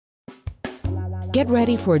Get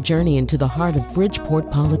ready for a journey into the heart of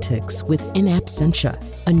Bridgeport politics with In Absentia,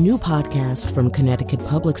 a new podcast from Connecticut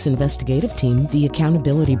Public's investigative team, The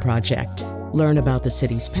Accountability Project. Learn about the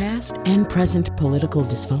city's past and present political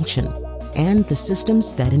dysfunction and the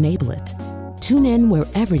systems that enable it. Tune in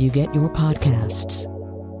wherever you get your podcasts.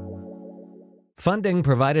 Funding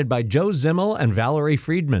provided by Joe Zimmel and Valerie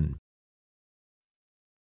Friedman.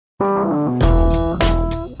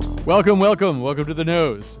 Welcome to The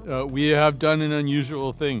Nose. We have done an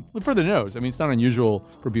unusual thing for The Nose. I mean, it's not unusual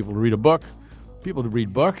for people to read a book, people to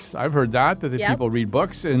read books. I've heard that people read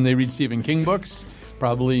books, and they read Stephen King books,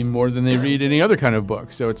 probably more than they read any other kind of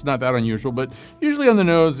book. So it's not that unusual. But usually on The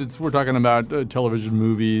Nose, we're talking about television,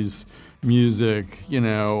 movies, music,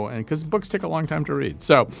 and because books take a long time to read.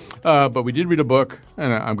 So, but we did read a book,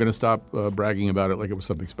 and I'm going to stop bragging about it like it was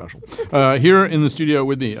something special. Here in the studio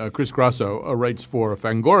with me, Chris Grosso writes for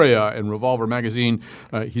Fangoria and Revolver magazine.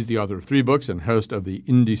 He's the author of 3 books and host of the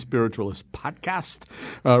Indie Spiritualist podcast.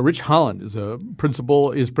 Rich Holland is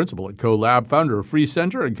principal at CoLab, founder of Free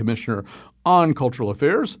Center and commissioner on cultural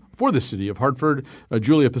affairs for the city of Hartford.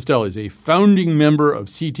 Julia Pistelli is a founding member of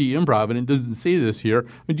CT Improv, and it doesn't say this here.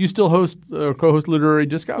 But do you still co-host Literary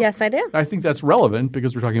Disco? Yes, I do. I think that's relevant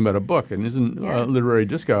because we're talking about a book, and isn't Literary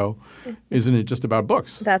Disco, isn't it just about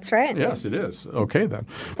books? That's right. Yes, it is. Okay, then.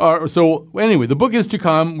 So anyway, the book is to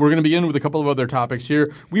come. We're going to begin with a couple of other topics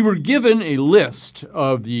here. We were given a list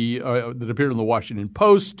of that appeared in the Washington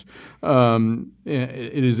Post.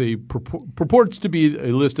 It is purports to be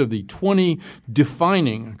a list of the 20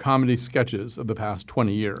 defining comedy sketches of the past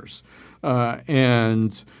 20 years.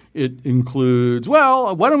 And it includes,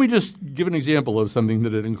 why don't we just give an example of something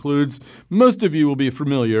that it includes? Most of you will be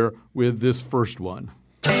familiar with this first one.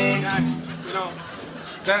 Dad,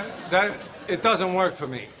 that it doesn't work for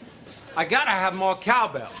me. I gotta have more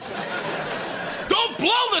cowbell. Don't blow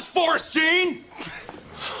this for us, Gene!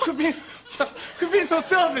 Could be so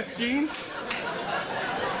selfish, Gene.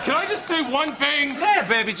 Can I just say one thing? Say it,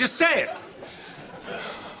 baby, just say it.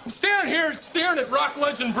 I'm staring at rock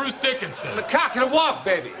legend Bruce Dickinson. The cock and the walk,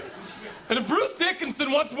 baby. And if Bruce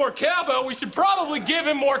Dickinson wants more cowbell, we should probably give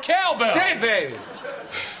him more cowbell. Say it, baby.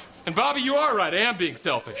 And Bobby, you are right, I am being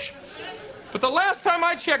selfish. But the last time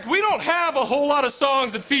I checked, we don't have a whole lot of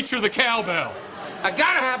songs that feature the cowbell. I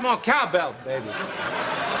gotta have more cowbell, baby.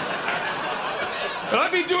 And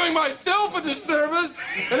I'd be doing myself a disservice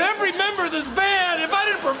and every member of this band if I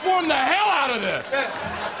didn't perform the hell out of this.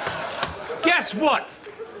 Guess what?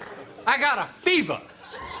 I got a fever.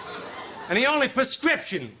 And the only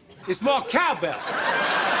prescription is more cowbell.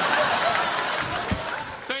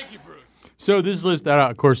 Thank you, Bruce. So this list, that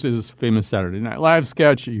of course, is Famous Saturday Night Live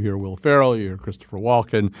sketch. You hear Will Ferrell, you hear Christopher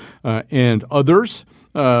Walken, and others.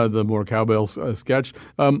 The more cowbell sketch.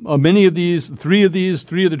 Many of these, three of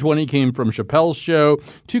the 20 came from Chappelle's show.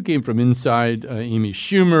 2 came from Inside Amy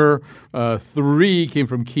Schumer. 3 came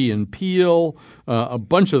from Key and Peele. A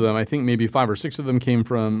bunch of them, I think maybe 5 or 6 of them came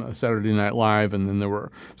from Saturday Night Live, and then there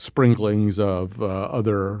were sprinklings of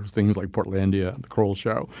other things like Portlandia, The Kroll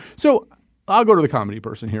Show. So I'll go to the comedy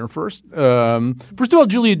person here first. First of all,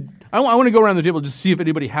 Julie, I want to go around the table just to see if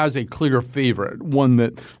anybody has a clear favorite, one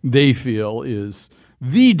that they feel is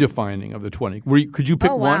the defining of the 20. Could you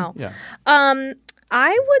pick one? Yeah.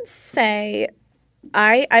 I would say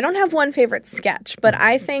I don't have one favorite sketch, but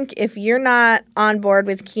I think if you're not on board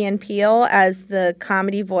with Key and Peele as the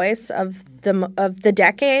comedy voice of the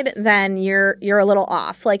decade, then you're a little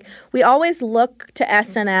off. Like, we always look to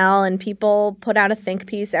SNL, and people put out a think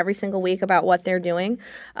piece every single week about what they're doing.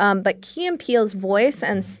 But Key and Peele's voice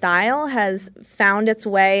and style has found its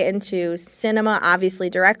way into cinema, obviously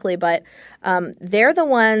directly, but they're the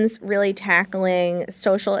ones really tackling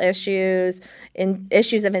social issues,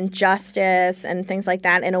 issues of injustice and things like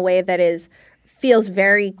that in a way that feels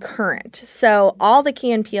very current. So all the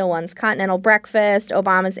Key and Peele ones, Continental Breakfast,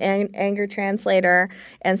 Obama's Anger Translator,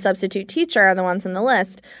 and Substitute Teacher are the ones on the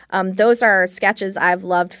list. Those are sketches I've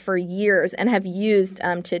loved for years and have used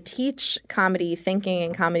to teach comedy thinking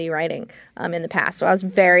and comedy writing in the past. So I was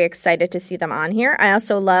very excited to see them on here. I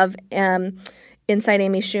also love Inside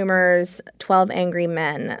Amy Schumer's 12 Angry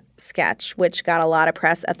Men sketch, which got a lot of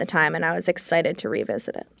press at the time, and I was excited to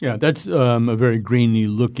revisit it. Yeah, that's a very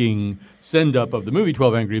grainy-looking send-up of the movie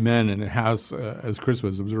 12 Angry Men, and it has, as Chris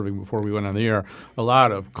was observing before we went on the air, a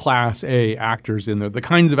lot of Class A actors in there, the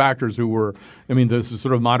kinds of actors who were – I mean, this is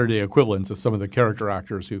sort of modern-day equivalents of some of the character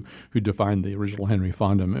actors who defined the original Henry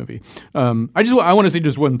Fonda movie. I want to say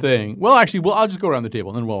just one thing. Well, actually, I'll just go around the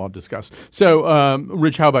table, and then we'll all discuss. So,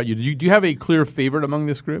 Rich, how about you? Do you have a clear favorite among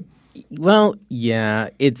this group? Well,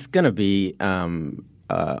 yeah, it's going to be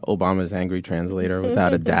Obama's angry translator,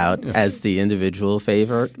 without a doubt, as the individual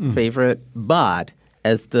favorite, but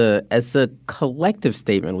as a collective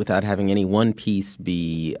statement, without having any one piece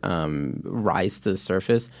be rise to the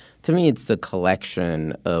surface. To me, it's the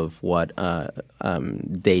collection of what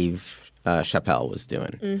Dave Chappelle was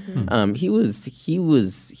doing.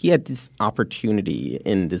 He had this opportunity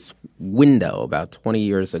in this window about 20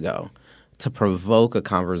 years ago to provoke a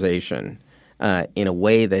conversation in a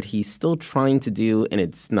way that he's still trying to do, and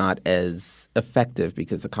it's not as effective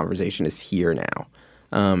because the conversation is here now.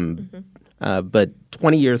 But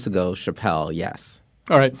 20 years ago, Chappelle, yes.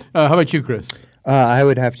 All right. How about you, Chris? I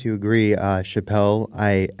would have to agree. Chappelle,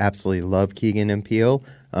 I absolutely love Keegan and Peele.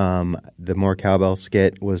 The More Cowbell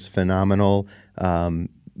skit was phenomenal.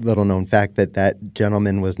 Little known fact that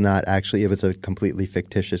gentleman was not actually, it was a completely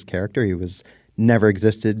fictitious character. He was never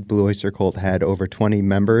existed. Blue Oyster Cult had over 20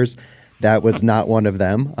 members. That was not one of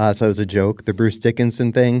them. So it was a joke. The Bruce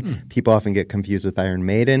Dickinson thing, people often get confused with Iron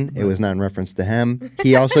Maiden. It was not in reference to him.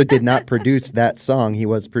 He also did not produce that song. He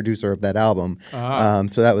was producer of that album.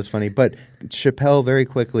 So that was funny. But Chappelle, very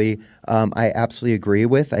quickly, I absolutely agree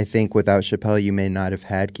with. I think without Chappelle, you may not have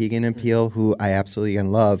had Keegan and Peele, who I absolutely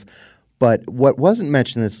love. But what wasn't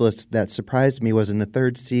mentioned in this list that surprised me was in the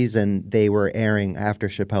third season, they were airing after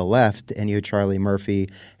Chappelle left, and you had Charlie Murphy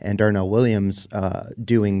and Darnell Williams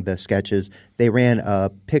doing the sketches. They ran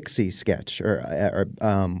a Pixie sketch,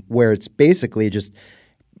 where it's basically just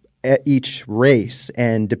each race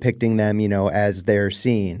and depicting them, as they're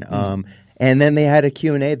seen. And then they had a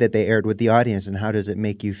Q&A that they aired with the audience, and how does it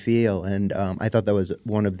make you feel? And I thought that was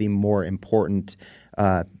one of the more important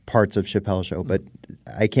parts of Chappelle's show, but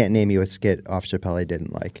I can't name you a skit off Chappelle I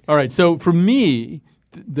didn't like. All right, so for me,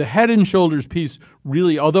 the Head and Shoulders piece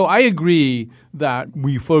really, although I agree that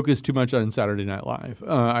we focus too much on Saturday Night Live,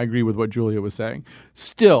 I agree with what Julia was saying.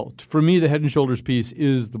 Still, for me, the Head and Shoulders piece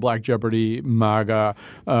is the Black Jeopardy MAGA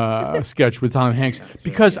sketch with Tom Hanks,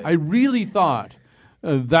 because I really thought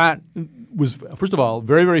that was, first of all,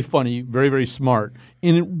 very, very funny, very, very smart.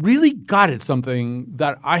 And it really got at something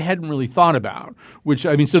that I hadn't really thought about,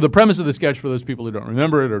 so the premise of the sketch, for those people who don't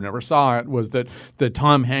remember it or never saw it, was that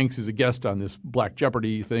Tom Hanks is a guest on this Black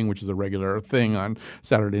Jeopardy thing, which is a regular thing on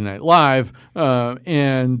Saturday Night Live.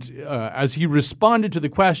 As he responded to the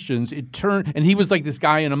questions, it turned – and he was like this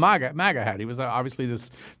guy in a MAGA hat. He was obviously this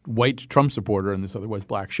white Trump supporter in this otherwise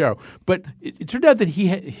black show. But it turned out that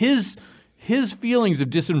his feelings of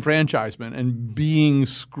disenfranchisement and being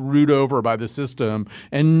screwed over by the system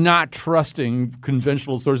and not trusting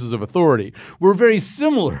conventional sources of authority were very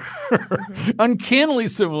similar, uncannily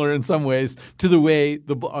similar in some ways, to the way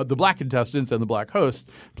the black contestants and the black host,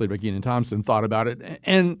 played by Kenan Thompson, thought about it.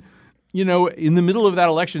 And in the middle of that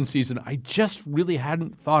election season, I just really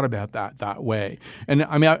hadn't thought about that way. And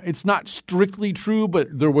I mean, it's not strictly true, but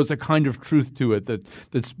there was a kind of truth to it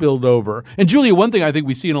that spilled over. And Julia, one thing I think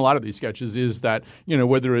we see in a lot of these sketches is that,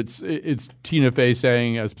 whether it's Tina Fey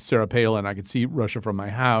saying as Sarah Palin, I could see Russia from my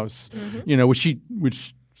house,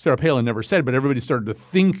 which Sarah Palin never said, but everybody started to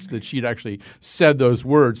think that she'd actually said those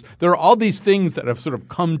words. There are all these things that have sort of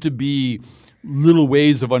come to be little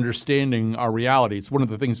ways of understanding our reality. It's one of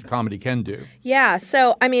the things that comedy can do. Yeah.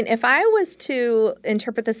 So, I mean, if I was to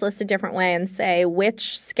interpret this list a different way and say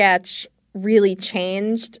which sketch really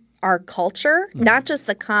changed our culture, not just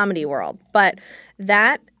the comedy world, but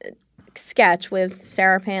that sketch with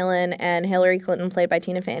Sarah Palin and Hillary Clinton, played by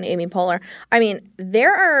Tina Fey and Amy Poehler. I mean,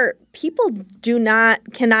 there are people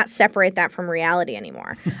cannot separate that from reality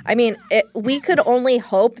anymore. I mean, we could only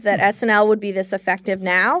hope that SNL would be this effective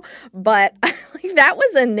now, but that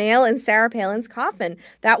was a nail in Sarah Palin's coffin.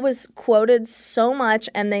 That was quoted so much,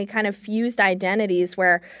 and they kind of fused identities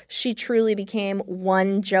where she truly became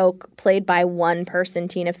one joke played by one person,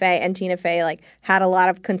 Tina Fey, and Tina Fey had a lot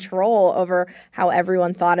of control over how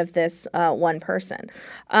everyone thought of this one person.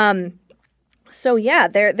 So yeah,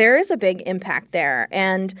 there is a big impact there.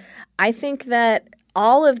 And I think that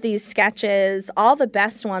all of these sketches, all the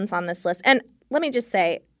best ones on this list, and let me just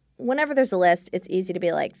say, whenever there's a list, it's easy to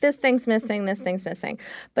be like, this thing's missing, this thing's missing.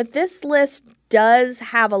 But this list does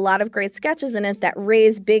have a lot of great sketches in it that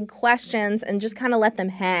raise big questions and just kind of let them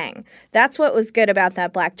hang. That's what was good about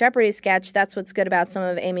that Black Jeopardy sketch. That's what's good about some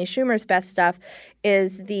of Amy Schumer's best stuff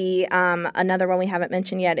is the another one we haven't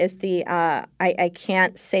mentioned yet is the I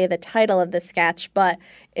can't say the title of the sketch, but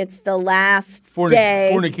it's the last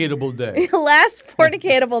day. Fornicatable day. Last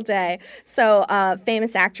fornicatable day. So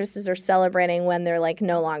famous actresses are celebrating when they're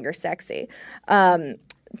no longer sexy.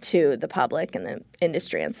 To the public and the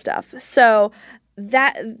industry and stuff. So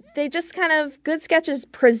that they just kind of, good sketches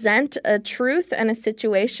present a truth and a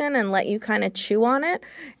situation and let you kind of chew on it,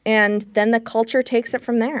 and then the culture takes it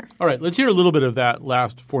from there. All right, let's hear a little bit of that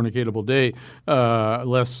last fornicatable day,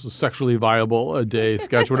 less sexually viable day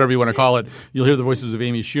sketch, whatever you want to call it. You'll hear the voices of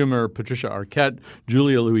Amy Schumer, Patricia Arquette,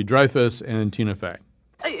 Julia Louis-Dreyfus, and Tina Fey.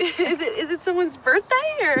 Is it someone's birthday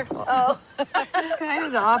or? Oh, kind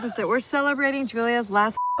of the opposite. We're celebrating Julia's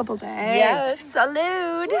last couple day. Yes,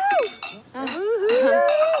 salute.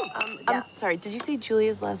 I'm sorry. Did you say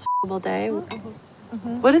Julia's last couple day?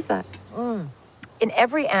 Mm-hmm. What is that? In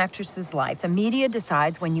every actress's life, the media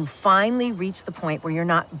decides when you finally reach the point where you're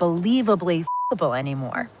not believably f***able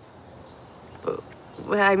anymore.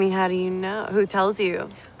 I mean, how do you know? Who tells you?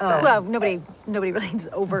 Well, nobody really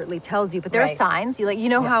overtly tells you, but there are signs. You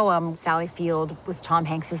know how Sally Field was Tom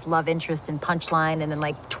Hanks' love interest in Punchline, and then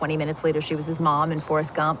like 20 minutes later she was his mom in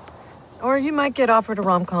Forrest Gump. Or you might get offered a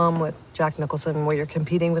rom-com with Jack Nicholson where you're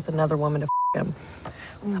competing with another woman to him.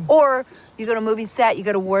 Or you go to a movie set, you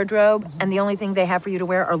go to wardrobe, and the only thing they have for you to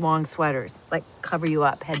wear are long sweaters, like cover you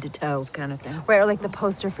up head to toe kind of thing. Right, or like the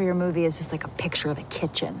poster for your movie is just like a picture of a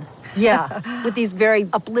kitchen. Yeah, with these very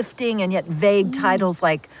uplifting and yet vague titles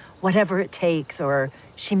like Whatever It Takes or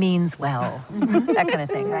She Means Well, that kind of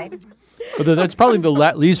thing, right? But that's probably the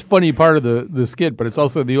least funny part of the skit, but it's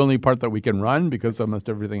also the only part that we can run because almost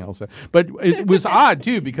everything else. But it was odd,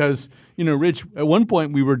 too, because, Rich, at one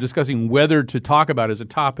point we were discussing whether to talk about as a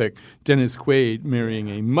topic Dennis Quaid marrying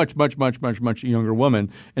a much, much, much, much, much younger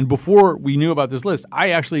woman. And before we knew about this list,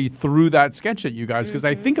 I actually threw that sketch at you guys because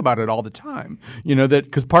I think about it all the time. That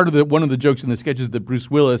because one of the jokes in the sketch is that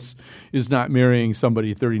Bruce Willis is not marrying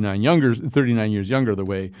somebody 39 years younger the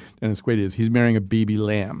way Dennis Quaid is. He's marrying a baby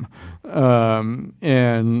lamb.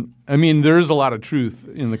 And I mean, there is a lot of truth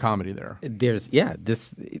in the comedy there.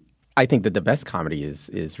 I think that the best comedy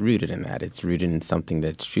is rooted in that. It's rooted in something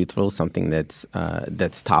that's truthful, something that's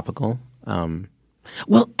topical.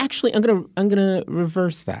 Well, actually, I'm gonna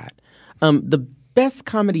reverse that. The best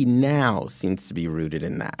comedy now seems to be rooted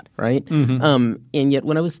in that, right? Mm-hmm. And yet,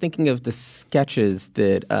 when I was thinking of the sketches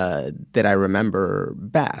that I remember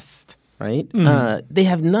best. Right? Mm-hmm. They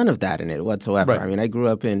have none of that in it whatsoever. Right. I mean, I grew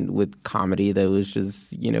up with comedy that was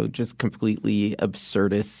just completely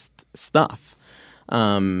absurdist stuff.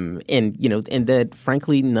 And that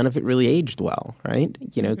frankly, none of it really aged well, right?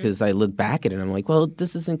 Because I look back at it and I'm like, well,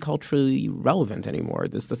 this isn't culturally relevant anymore.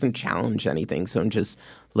 This doesn't challenge anything. So I'm just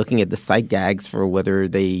looking at the sight gags for whether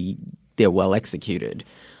they're well executed.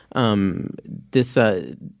 This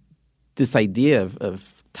idea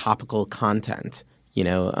of topical content,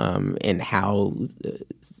 and how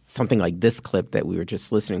something like this clip that we were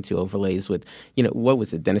just listening to overlays with, what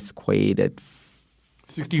was it, Dennis Quaid at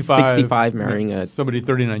 65 marrying somebody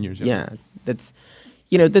 39 years younger. Yeah,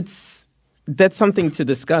 that's something to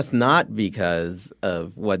discuss, not because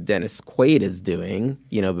of what Dennis Quaid is doing,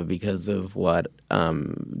 but because of what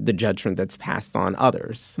the judgment that's passed on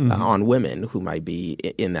others, on women who might be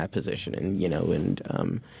in that position,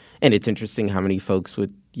 and it's interesting how many folks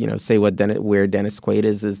would say where Dennis Quaid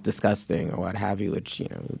is disgusting or what have you, which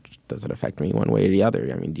doesn't affect me one way or the other.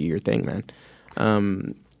 I mean, do your thing, man.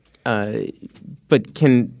 But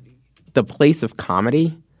can the place of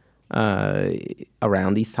comedy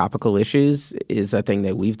around these topical issues is a thing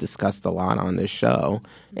that we've discussed a lot on this show.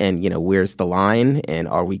 And where's the line, and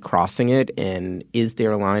are we crossing it, and is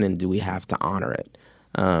there a line, and do we have to honor it?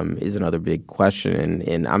 Is another big question,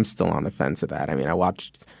 and I'm still on the fence of that. I mean, I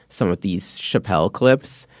watched some of these Chappelle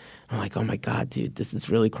clips. I'm like, oh my God, dude, this is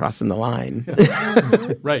really crossing the line.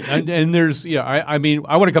 Right. And there's, I mean,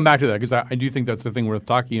 I want to come back to that because I do think that's the thing worth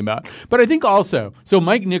talking about. But I think also, so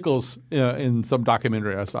Mike Nichols, in some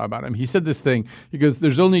documentary I saw about him, he said this thing. He goes,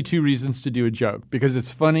 there's only two reasons to do a joke, because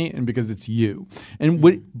it's funny and because it's you.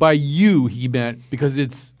 And by you, he meant because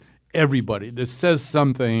it's everybody that says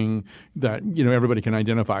something that, everybody can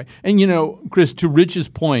identify. And, Chris, to Rich's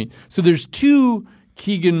point, so there's two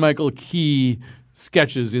Keegan-Michael Key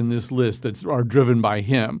sketches in this list that are driven by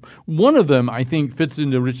him. One of them, I think, fits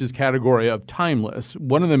into Rich's category of timeless.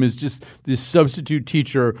 One of them is just this substitute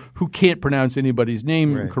teacher who can't pronounce anybody's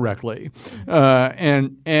name correctly.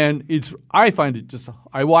 And I find it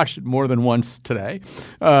I watched it more than once today.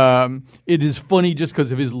 It is funny just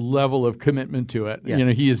because of his level of commitment to it.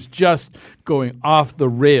 Yes. He is just going off the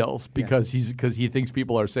rails because he thinks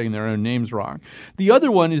people are saying their own names wrong. The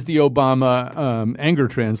other one is the Obama anger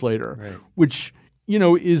translator, which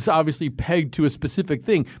is obviously pegged to a specific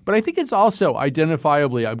thing. But I think it's also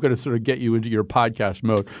identifiably, I'm going to sort of get you into your podcast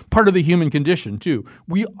mode, part of the human condition, too.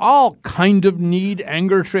 We all kind of need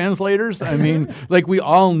anger translators. I mean, like we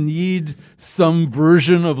all need some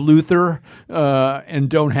version of Luther and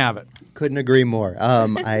don't have it. Couldn't agree more.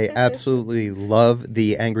 I absolutely love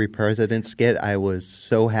the Angry President skit. I was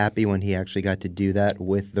so happy when he actually got to do that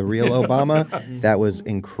with the real Obama. That was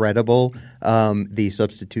incredible. The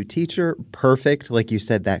substitute teacher, perfect. Like you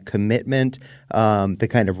said, that commitment, the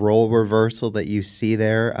kind of role reversal that you see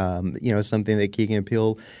there, something that Keegan and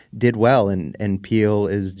Peele did well and Peele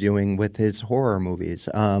is doing with his horror movies.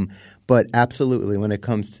 But absolutely, when it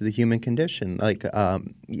comes to the human condition, like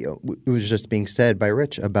it was just being said by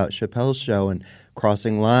Rich about Chappelle's show and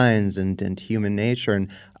crossing lines and human nature. And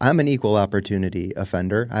I'm an equal opportunity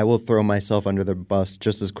offender. I will throw myself under the bus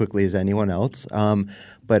just as quickly as anyone else.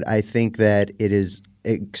 But I think that it is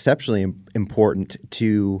exceptionally important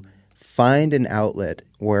to find an outlet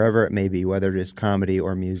wherever it may be, whether it is comedy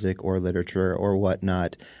or music or literature or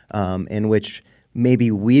whatnot, in which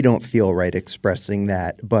maybe we don't feel right expressing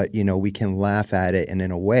that, but, we can laugh at it and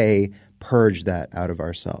in a way purge that out of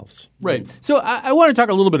ourselves. Right. So I want to talk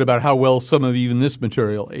a little bit about how well some of even this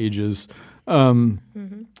material ages.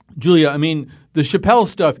 Julia, I mean, the Chappelle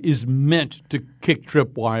stuff is meant to kick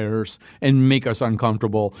tripwires and make us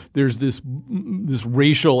uncomfortable. There's this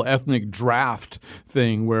racial ethnic draft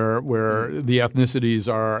thing where the ethnicities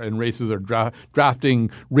and races are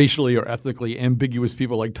drafting racially or ethnically ambiguous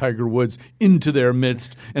people like Tiger Woods into their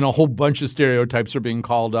midst, and a whole bunch of stereotypes are being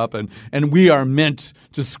called up, and we are meant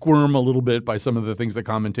to squirm a little bit by some of the things that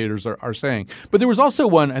commentators are saying. But there was also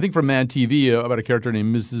one, I think from Mad TV, about a character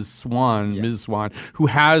named Ms. Swan, who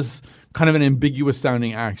has kind of an ambiguous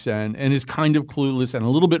sounding accent and is kind of clueless and a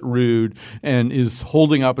little bit rude and is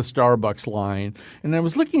holding up a Starbucks line. And I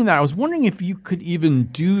was looking at that. I was wondering if you could even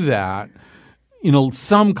do that in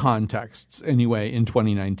some contexts anyway in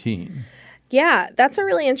 2019. Yeah, that's a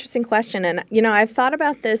really interesting question. And, I've thought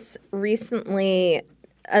about this recently.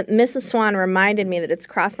 Mrs. Swan reminded me that it's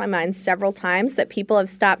crossed my mind several times that people have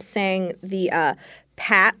stopped saying the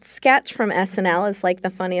Pat sketch from SNL is like the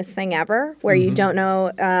funniest thing ever, where you don't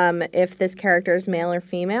know if this character is male or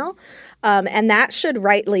female. And that should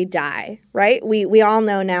rightly die, right? We all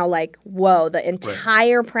know now, like, whoa, the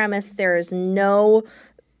entire premise, there is no –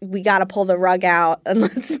 we got to pull the rug out and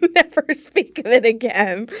let's never speak of it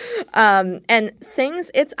again. And I think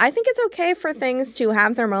it's okay for things to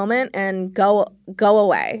have their moment and go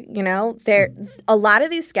away. A lot of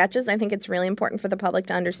these sketches, I think it's really important for the public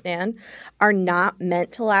to understand, are not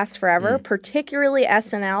meant to last forever, particularly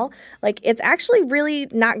SNL. Like, it's actually really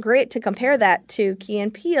not great to compare that to Key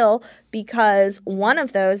and Peele, because one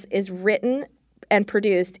of those is written and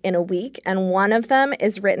produced in a week, and one of them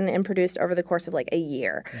is written and produced over the course of like a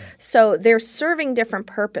year. So they're serving different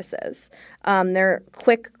purposes. They're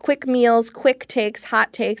quick meals, quick takes,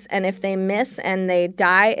 hot takes, and if they miss and they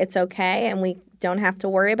die, it's okay, and we don't have to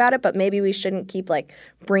worry about it, but maybe we shouldn't keep like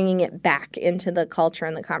bringing it back into the culture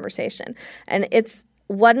and the conversation. And it's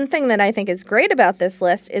one thing that I think is great about this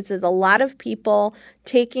list is a lot of people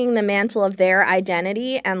taking the mantle of their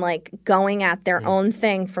identity and like going at their own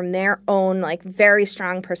thing from their own like very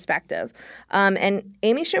strong perspective. And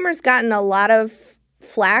Amy Schumer's gotten a lot of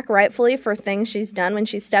flack, rightfully, for things she's done when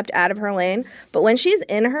she stepped out of her lane. But when she's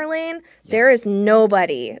in her lane, there is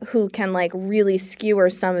nobody who can like really skewer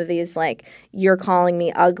some of these like, you're calling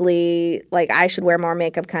me ugly, like I should wear more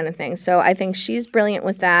makeup kind of thing. So I think she's brilliant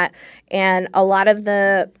with that. And a lot of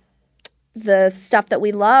the stuff that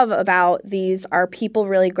we love about these are people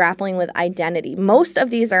really grappling with identity. Most of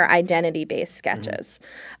these are identity-based sketches.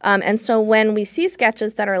 And so when we see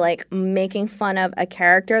sketches that are like making fun of a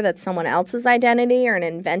character that's someone else's identity or an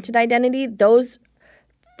invented identity, those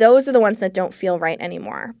are the ones that don't feel right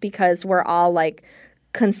anymore, because we're all like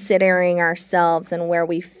considering ourselves and where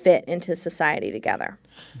we fit into society together.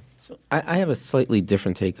 So I have a slightly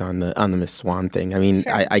different take on the Miss Swan thing. I mean,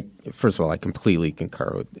 sure. I first of all, I completely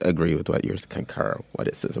agree with what you're concur. What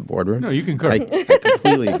is this, a boardroom? No, you concur. I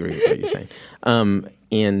completely agree with what you're saying.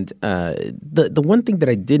 And the one thing that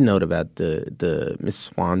I did note about the Miss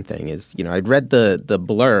Swan thing is, I'd read the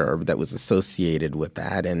blurb that was associated with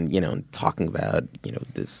that, and talking about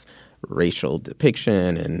this racial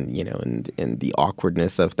depiction and the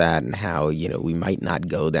awkwardness of that, and how we might not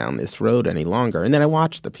go down this road any longer. And then I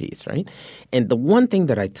watched the piece, right? And the one thing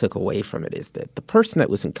that I took away from it is that the person that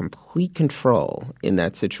was in complete control in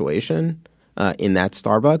that situation, in that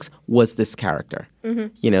Starbucks, was this character.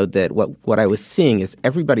 That what I was seeing is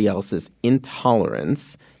everybody else's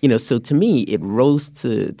intolerance. So to me, it rose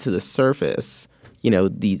to the surface,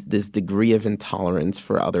 this degree of intolerance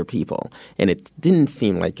for other people. And it didn't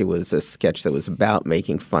seem like it was a sketch that was about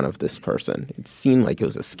making fun of this person. It seemed like it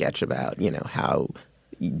was a sketch about, how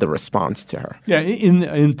the response to her. Yeah,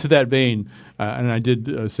 into that vein, and I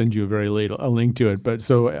did send you a link to it. But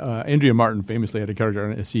so Andrea Martin famously had a character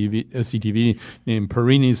on SCTV named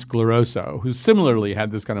Perini Scleroso, who similarly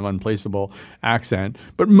had this kind of unplaceable accent.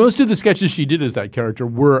 But most of the sketches she did as that character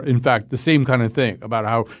were, in fact, the same kind of thing about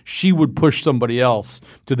how she would push somebody else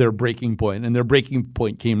to their breaking point, and their breaking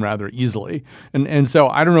point came rather easily. And so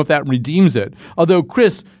I don't know if that redeems it. Although,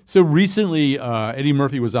 Chris, so recently Eddie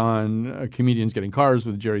Murphy was on Comedians Getting Cars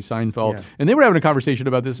with Jerry Seinfeld, and they were having a conversation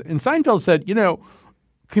about this. And Seinfeld said,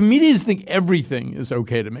 comedians think everything is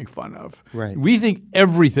okay to make fun of. Right. We think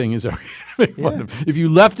everything is okay to make fun of. If you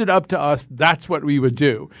left it up to us, that's what we would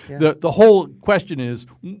do. Yeah. The whole question is,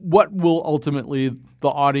 what will ultimately the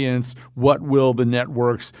audience, what will the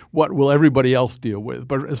networks, what will everybody else deal with?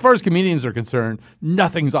 But as far as comedians are concerned,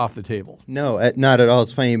 nothing's off the table. No, not at all.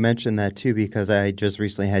 It's funny you mentioned that, too, because I just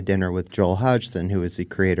recently had dinner with Joel Hodgson, who is the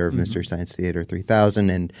creator of Mystery Science Theater 3000,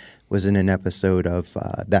 and was in an episode of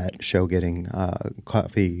that show, Getting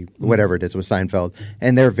Coffee, whatever it is, with Seinfeld.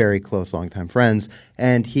 And they're very close, longtime friends.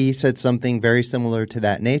 And he said something very similar to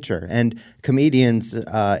that nature. And comedians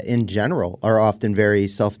in general are often very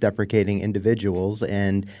self-deprecating individuals,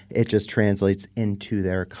 and it just translates into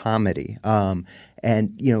their comedy.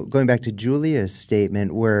 And, going back to Julia's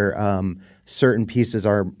statement where certain pieces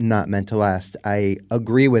are not meant to last, I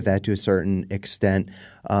agree with that to a certain extent.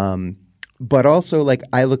 But also,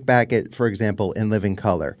 I look back at, for example, In Living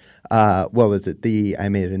Color. What was it? I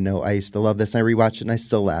made a note. I used to love this, and I rewatched it, and I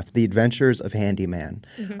still laugh. The Adventures of Handyman,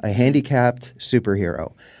 a handicapped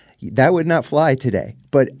superhero. That would not fly today.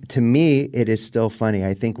 But to me, it is still funny.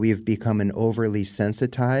 I think we've become an overly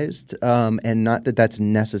sensitized, and not that that's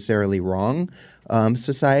necessarily wrong,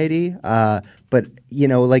 society. But,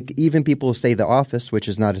 even people say The Office, which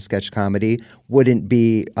is not a sketch comedy, wouldn't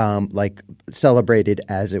be celebrated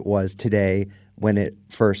as it was today when it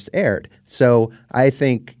first aired. So I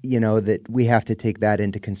think, that we have to take that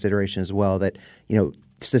into consideration as well, that,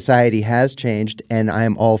 society has changed, and I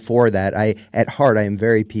am all for that. At heart, I am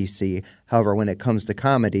very PC. However, when it comes to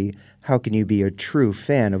comedy, how can you be a true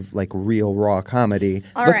fan of real raw comedy?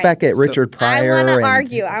 Look back at Richard Pryor. I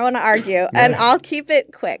want to argue, and I'll keep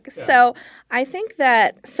it quick. Yeah. So I think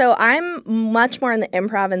I'm much more in the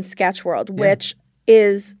improv and sketch world, which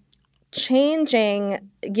is changing.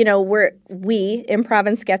 We improv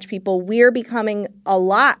and sketch people, we're becoming a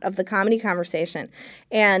lot of the comedy conversation,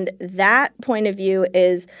 and that point of view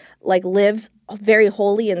is lives very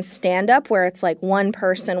wholly in stand-up, where it's one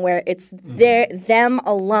person, where it's them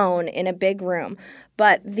alone in a big room.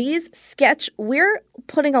 But we're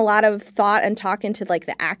putting a lot of thought and talk into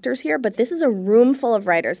the actors here, but this is a room full of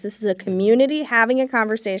writers. This is a community having a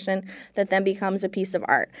conversation that then becomes a piece of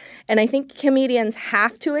art. And I think comedians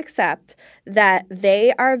have to accept that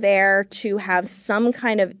they are there to have some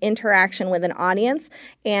kind of interaction with an audience,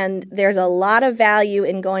 and there's a lot of value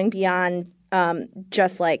in going beyond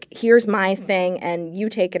just here's my thing and you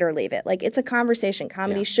take it or leave it. It's a conversation.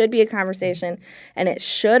 Comedy should be a conversation, and it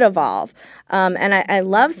should evolve. And I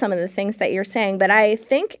love some of the things that you're saying, but I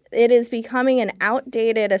think it is becoming an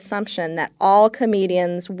outdated assumption that all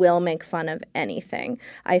comedians will make fun of anything.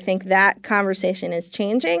 I think that conversation is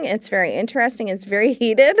changing. It's very interesting. It's very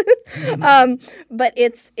heated. But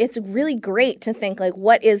it's really great to think,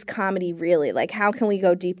 what is comedy really? How can we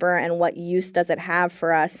go deeper, and what use does it have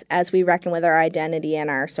for us as we reckon with our identity and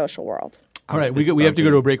our social world? All right, we have to go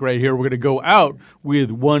to a break right here. We're going to go out with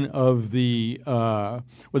one of the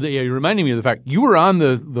you're reminding me of the fact you were on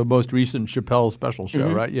the most recent Chappelle special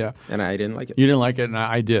show, right? Yeah. And I didn't like it. You didn't like it, and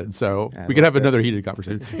I did. So we could have another heated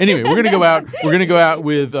conversation. Anyway, we're going to go out. We're going to go out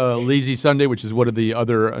with Lazy Sunday, which is one of the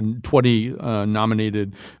other 20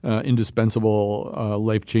 nominated indispensable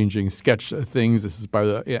life-changing sketch things. This is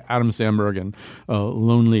by Adam Sandberg and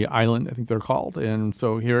Lonely Island, I think they're called. And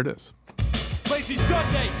so here it is. Lazy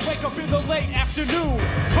Sunday, wake up in the late afternoon.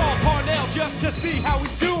 Call Parnell just to see how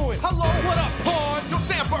he's doing. Hello, what up, Parn? Yo,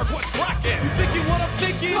 Sandberg, what's cracking? You thinking what I'm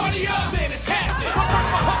thinking? Party up, man, it's happening. But first,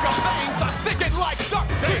 my hunger pains are sticking like duct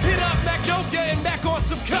tape. Let's hit up Magnolia and back on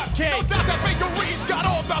some cupcakes. No doubt that bakery's got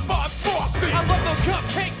all the Bob Frosty. I love those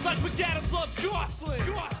cupcakes like McAdams loves Gosling.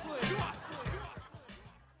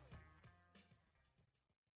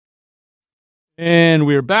 And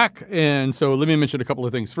we're back. And so let me mention a couple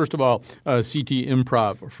of things. First of all, CT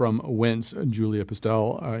Improv from Wentz, Julia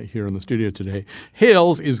Pistel, here in the studio today.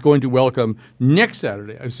 Hales is going to welcome next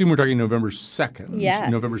Saturday, I assume we're talking November 2nd. Yes.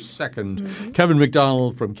 November 2nd. Kevin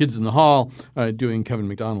McDonald from Kids in the Hall doing Kevin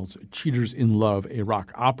McDonald's Cheaters in Love, a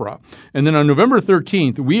rock opera. And then on November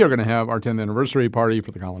 13th, we are going to have our 10th anniversary party for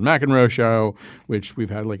the Colin McEnroe Show, which we've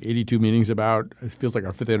had like 82 meetings about. It feels like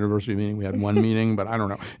our 5th anniversary meeting. We had one meeting, but I don't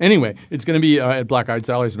know. Anyway, it's going to be at Black Eyed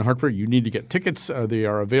Sally's in Hartford. You need to get tickets. They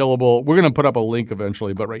are available. We're going to put up a link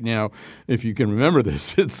eventually, but right now, if you can remember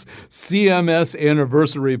this, it's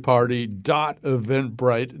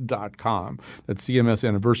cmsanniversaryparty.eventbrite.com. That's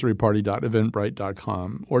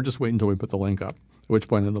cmsanniversaryparty.eventbrite.com. Or just wait until we put the link up, at which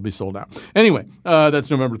point it'll be sold out. Anyway, that's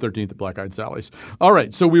November 13th at Black Eyed Sally's. All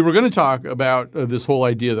right, so we were going to talk about this whole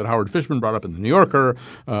idea that Howard Fishman brought up in The New Yorker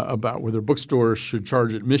about whether bookstores should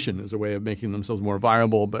charge admission as a way of making themselves more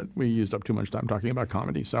viable, but we used up too much time talking about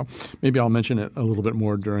comedy, so maybe I'll mention it a little bit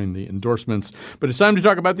more during the endorsements. But it's time to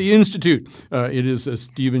talk about The Institute. It is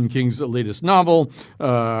Stephen King's latest novel.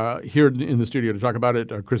 Here in the studio to talk about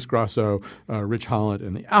it, Chris Grosso, Rich Holland,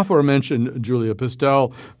 and the aforementioned Julia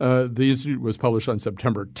Pistel. The Institute was published on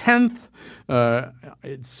September 10th.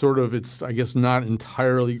 It's I guess not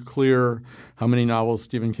entirely clear how many novels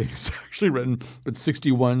Stephen King has actually written, but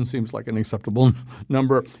 61 seems like an acceptable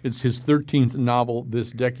number. It's his 13th novel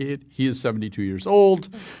this decade. He is 72 years old.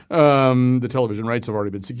 The television rights have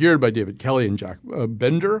already been secured by David Kelly and Jack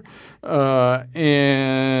Bender,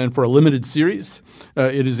 and for a limited series.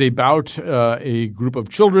 It is about a group of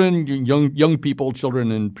children, young people,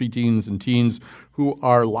 children and preteens and teens who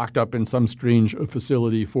are locked up in some strange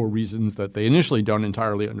facility for reasons that they initially don't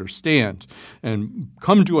entirely understand and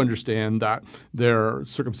come to understand that their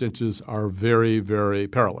circumstances are very, very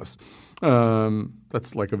perilous.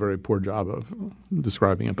 That's like a very poor job of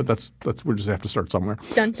describing it, but that's we just have to start somewhere.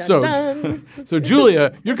 Dun, dun, dun. So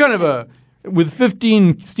Julia, you're kind of with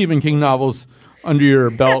 15 Stephen King novels under your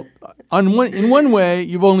belt. In one way,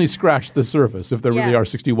 you've only scratched the surface if there really are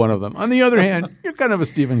 61 of them. On the other hand, you're kind of a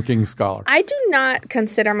Stephen King scholar. I do not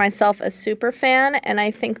consider myself a super fan, and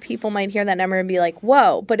I think people might hear that number and be like,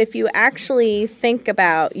 whoa. But if you actually think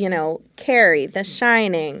about, Carrie, The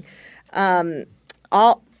Shining,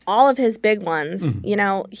 all of his big ones,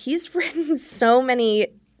 he's written so many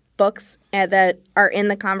books that are in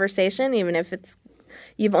the conversation, even if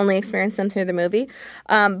you've only experienced them through the movie.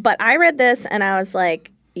 But I read this and I was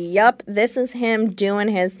like, yup, this is him doing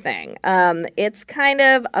his thing. It's kind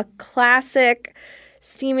of a classic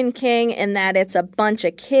Stephen King in that it's a bunch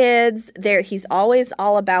of kids. He's always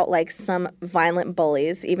all about like some violent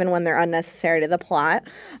bullies, even when they're unnecessary to the plot.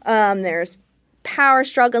 There's power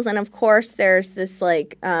struggles, and of course there's this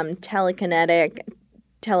like telepathic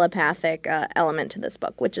element to this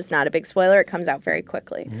book, which is not a big spoiler. It comes out very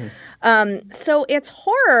quickly. So it's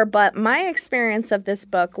horror, but my experience of this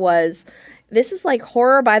book was this is like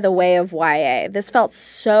horror by the way of YA. This felt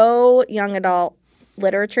so young adult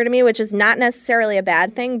literature to me, which is not necessarily a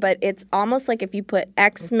bad thing, but it's almost like if you put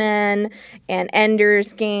X-Men and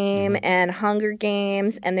Ender's Game and Hunger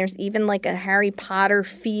Games, and there's even like a Harry Potter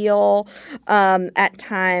feel at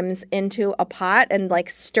times into a pot and like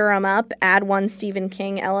stir them up, add one Stephen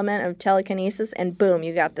King element of telekinesis, and boom,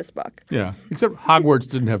 you got this book. Yeah, except Hogwarts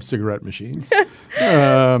didn't have cigarette machines.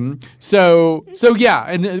 So yeah,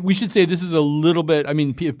 and we should say this is a little bit, I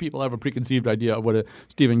mean, if people have a preconceived idea of what a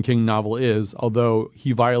Stephen King novel is, although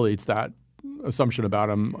he violates that assumption about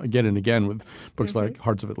him again and again with books like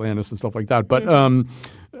Hearts of Atlantis and stuff like that. But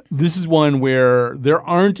this is one where there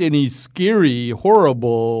aren't any scary,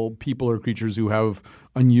 horrible people or creatures who have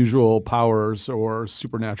unusual powers or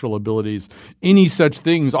supernatural abilities. Any such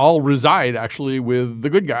things all reside actually with the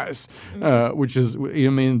good guys, which is,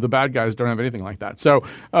 the bad guys don't have anything like that. So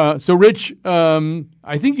Rich,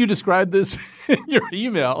 I think you described this in your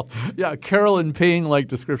email. Yeah, Carolyn Payne-like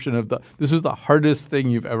description of this was the hardest thing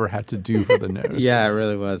you've ever had to do for the nose. Yeah, it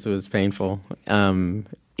really was. It was painful.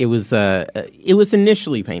 It was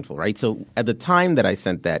initially painful, right? So at the time that I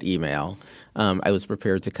sent that email, I was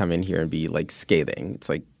prepared to come in here and be like scathing. It's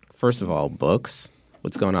like, first of all, books.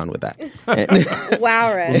 What's going on with that?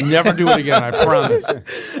 Wow, Rich. We'll never do it again, I promise.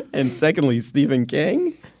 And secondly, Stephen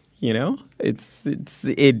King.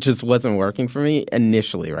 It just wasn't working for me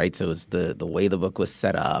initially, right? So it was the way the book was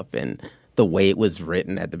set up and the way it was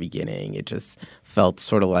written at the beginning. It just felt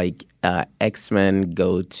sort of like X-Men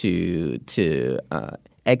go to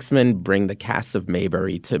X-Men bring the cast of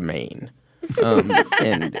Mayberry to Maine.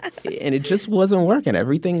 And it just wasn't working.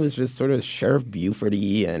 Everything was just sort of Sheriff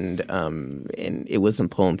Buford-y, and it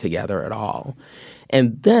wasn't pulling together at all.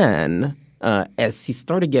 And then as he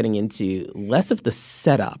started getting into less of the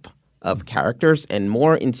setup of characters and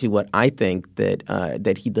more into what I think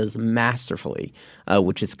that he does masterfully,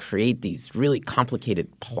 which is create these really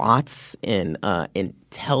complicated plots and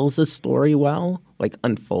tells a story well, like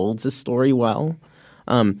unfolds a story well.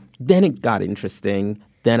 Then it got interesting.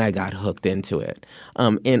 Then I got hooked into it.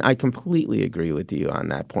 And I completely agree with you on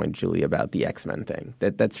that point, Julie, about the X-Men thing.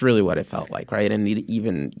 That's really what it felt like, right? And it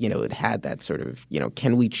even, it had that sort of,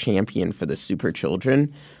 can we champion for the super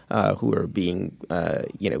children who are being,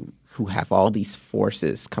 who have all these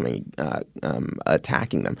forces coming,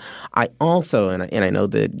 attacking them. I also, and I know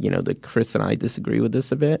that, that Chris and I disagree with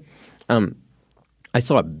this a bit, I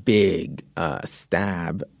saw a big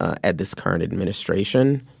stab at this current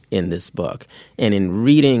administration in this book. And in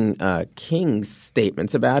reading King's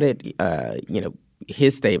statements about it,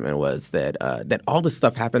 his statement was that that all this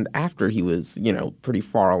stuff happened after he was, pretty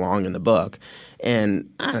far along in the book. And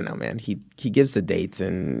I don't know, man, he gives the dates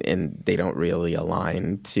and they don't really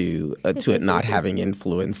align to it not having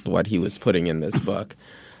influenced what he was putting in this book.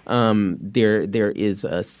 There is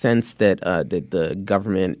a sense that the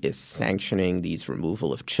government is sanctioning these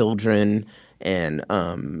removal of children, and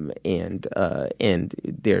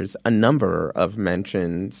there's a number of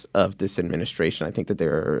mentions of this administration. I think that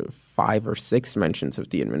there are 5 or 6 mentions of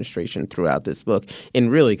the administration throughout this book, in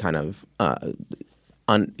really kind of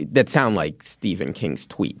that sound like Stephen King's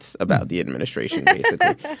tweets about the administration,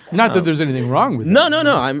 basically. Not that there's anything wrong with it. No.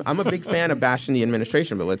 I'm a big fan of bashing the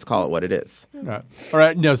administration, but let's call it what it is. All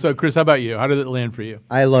right. No, so Chris, how about you? How did it land for you?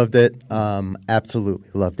 I loved it. Absolutely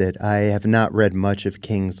loved it. I have not read much of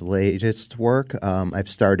King's latest work. I've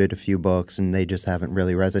started a few books, and they just haven't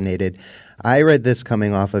really resonated. I read this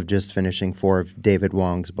coming off of just finishing 4 of David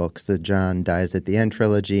Wong's books, the John Dies at the End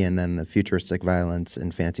trilogy, and then the Futuristic Violence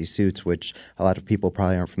and Fancy Suits, which a lot of people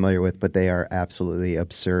probably aren't familiar with, but they are absolutely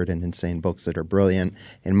absurd and insane books that are brilliant,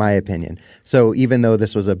 in my opinion. So even though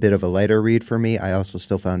this was a bit of a lighter read for me, I also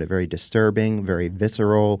still found it very disturbing, very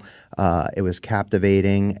visceral. It was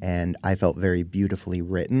captivating, and I felt very beautifully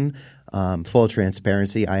written. Full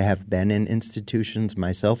transparency, I have been in institutions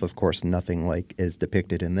myself. Of course, nothing like is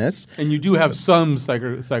depicted in this. And you do have some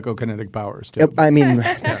psychokinetic powers, too. I mean,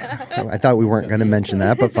 I thought we weren't going to mention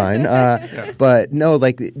that, but fine. But no,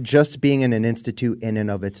 like just being in an institute in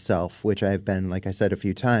and of itself, which I've been, like I said a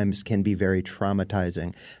few times, can be very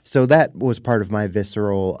traumatizing. So that was part of my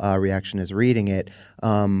visceral reaction as reading it.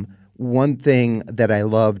 One thing that I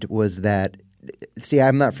loved was that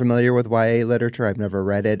I'm not familiar with YA literature. I've never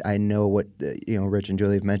read it. I know what Rich and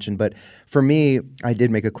Julie have mentioned, but for me, I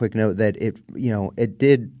did make a quick note that it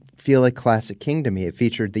did feel like classic King to me. It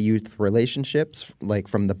featured the youth relationships, like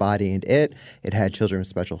from The Body and It. It had children with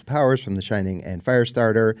special powers from The Shining and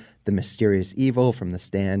Firestarter, the mysterious evil from The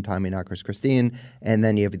Stand, Tommyknockers Christine, and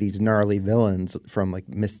then you have these gnarly villains from like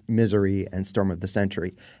Misery and Storm of the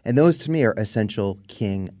Century. And those to me are essential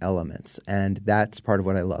King elements, and that's part of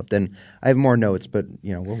what I loved. And I have more notes, but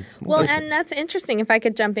we'll and that's interesting. If I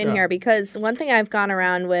could jump in here, because one thing I've gone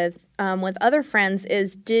around with other friends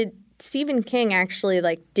is did Stephen King actually,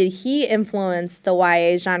 did he influence the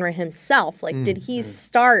YA genre himself? Did he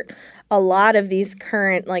start a lot of these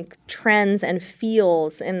current, trends and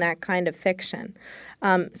feels in that kind of fiction?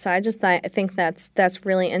 So I think that's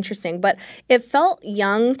really interesting. But it felt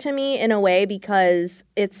young to me in a way because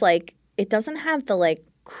it's it doesn't have the,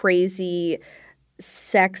 crazy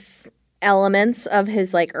sex elements of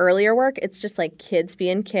his, earlier work. It's just, kids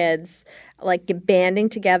being kids, banding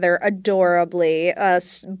together adorably,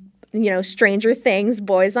 Stranger Things,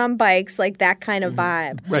 boys on bikes, that kind of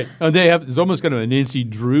vibe. Right. It's almost kind of a Nancy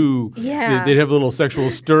Drew. Yeah. They'd have little sexual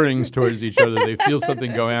stirrings towards each other. They feel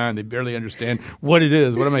something going on. They barely understand what it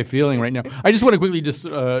is. What am I feeling right now? I just want to quickly just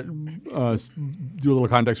do a little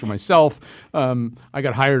context for myself. I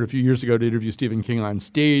got hired a few years ago to interview Stephen King on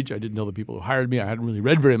stage. I didn't know the people who hired me. I hadn't really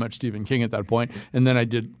read very much Stephen King at that point. And then I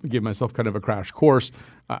gave myself kind of a crash course.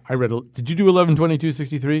 I read. Did you do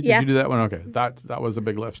 11/22/63? Yeah. Did you do that one? Okay, that was a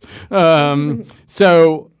big lift.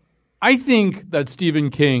 So I think that Stephen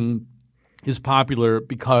King is popular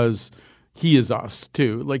because he is us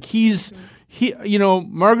too. Margaret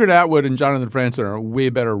Atwood and Jonathan Franzen are way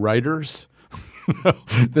better writers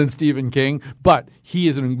than Stephen King, but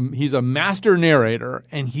he's a master narrator,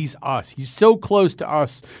 and he's us. He's so close to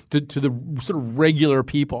us, to the sort of regular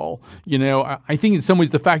people. I think in some ways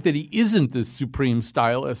the fact that he isn't this supreme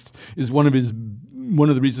stylist is one of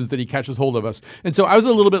the reasons that he catches hold of us. And so I was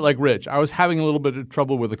a little bit like Rich. I was having a little bit of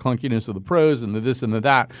trouble with the clunkiness of the prose and the this and the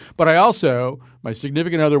that. But I also My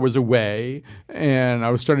significant other was away, and I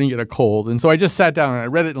was starting to get a cold. And so I just sat down and I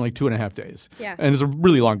read it in like 2.5 days. Yeah. And it's a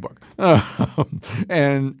really long book.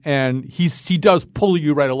 And he does pull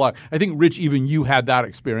you right along. I think, Rich, even you had that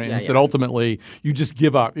experience that ultimately you just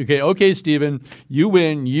give up. Okay, Stephen, you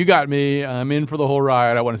win. You got me. I'm in for the whole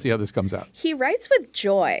ride. I want to see how this comes out. He writes with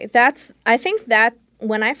joy. I think that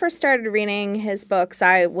when I first started reading his books,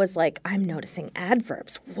 I was like, I'm noticing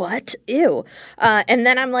adverbs. What? Ew. And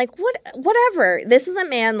then I'm like, whatever. This is a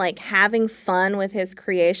man like having fun with his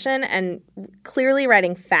creation and clearly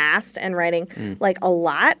writing fast and writing like a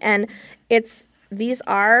lot. And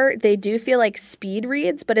they do feel like speed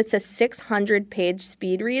reads, but it's a 600-page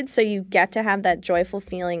speed read. So you get to have that joyful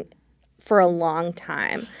feeling for a long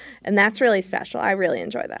time. And that's really special. I really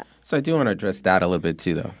enjoy that. So I do want to address that a little bit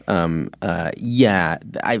too, though.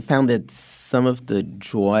 I found that some of the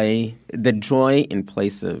joy in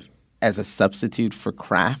place of as a substitute for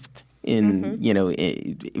craft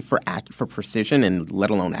for precision and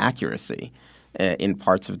let alone accuracy in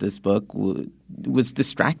parts of this book was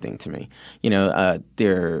distracting to me.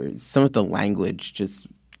 Some of the language just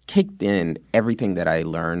kicked in everything that I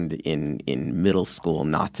learned in middle school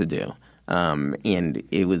not to do.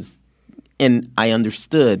 And I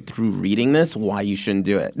understood through reading this why you shouldn't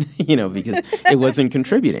do it, because it wasn't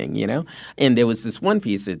contributing, And there was this one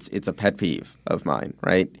piece, it's a pet peeve of mine,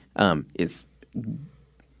 right? Is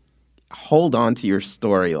hold on to your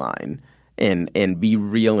storyline and be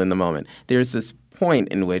real in the moment. There's this point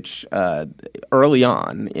in which, early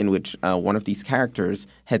on, in which one of these characters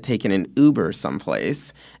had taken an Uber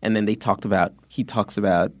someplace, and then he talks about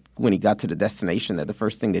when he got to the destination that the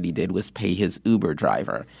first thing that he did was pay his Uber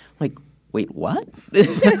driver. Like, wait, what?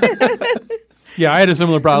 Yeah, I had a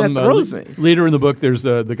similar problem. That throws me. Later in the book, there's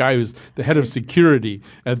the guy who's the head of security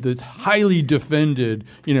at the highly defended,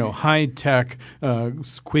 high-tech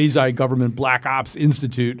quasi-government Black Ops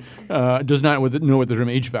Institute. Does not know what the term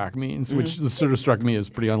HVAC means, which sort of struck me as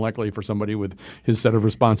pretty unlikely for somebody with his set of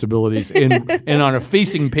responsibilities. And on a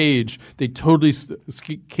facing page,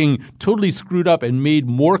 King totally screwed up and made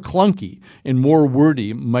more clunky and more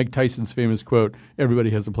wordy Mike Tyson's famous quote, "Everybody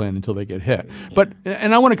has a plan until they get hit."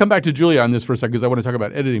 And I want to come back to Julia on this for a second because I want to talk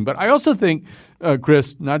about editing. But I also think,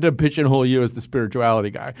 Chris, not to pigeonhole you as the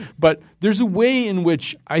spirituality guy, but there's a way in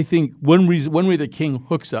which I think one way that King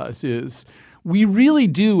hooks us is we really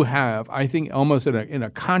do have, I think almost in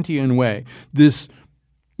a Kantian way,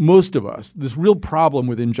 most of us, this real problem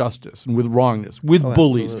with injustice and with wrongness, with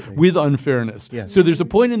bullies, with unfairness. Yes. So there's a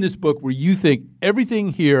point in this book where you think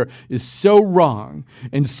everything here is so wrong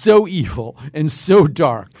and so evil and so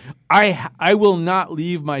dark. I will not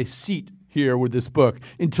leave my seat here with this book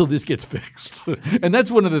until this gets fixed. And that's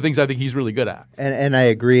one of the things I think he's really good at. And I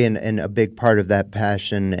agree, and a big part of that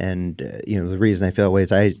passion and the reason I feel that way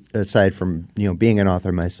is aside from being an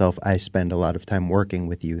author myself, I spend a lot of time working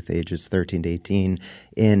with youth ages 13 to 18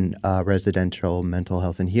 in residential mental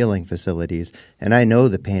health and healing facilities, and I know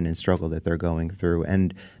the pain and struggle that they're going through,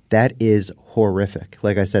 and that is horrific.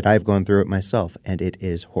 Like I said, I've gone through it myself, and it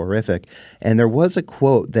is horrific. And there was a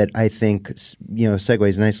quote that I think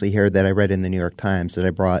segues nicely here that I read in the New York Times that I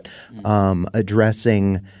brought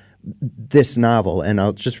addressing this novel, and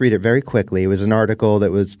I'll just read it very quickly. It was an article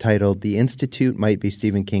that was titled, "The Institute Might Be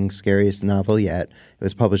Stephen King's Scariest Novel Yet." It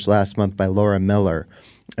was published last month by Laura Miller.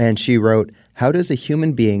 And she wrote, "How does a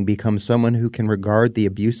human being become someone who can regard the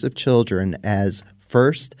abuse of children as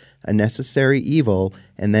first, a necessary evil,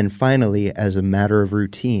 and then finally as a matter of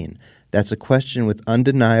routine? That's a question with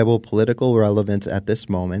undeniable political relevance at this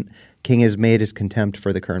moment. King has made his contempt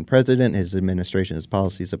for the current president, his administration, his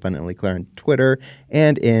policies abundantly clear on Twitter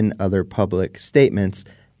and in other public statements.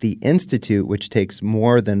 The Institute, which takes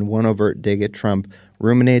more than one overt dig at Trump,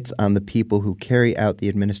 ruminates on the people who carry out the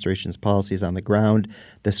administration's policies on the ground,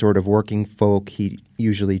 the sort of working folk he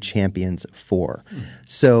usually champions for."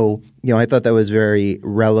 So, I thought that was very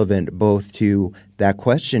relevant both to that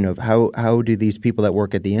question of how do these people that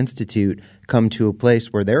work at the Institute come to a place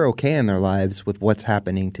where they're okay in their lives with what's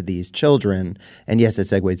happening to these children. And yes, it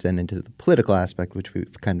segues then into the political aspect, which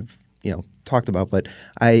we've kind of, talked about. But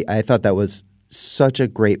I thought that was such a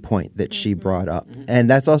great point that she brought up. And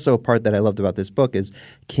that's also a part that I loved about this book is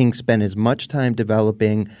King spent as much time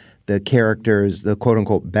developing the characters, the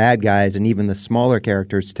quote-unquote bad guys, and even the smaller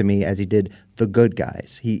characters to me as he did the good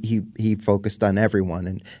guys. He focused on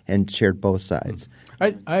everyone and shared both sides.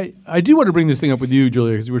 I do want to bring this thing up with you,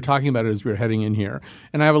 Julia, because we were talking about it as we were heading in here.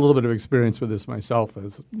 And I have a little bit of experience with this myself,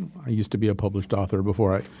 as I used to be a published author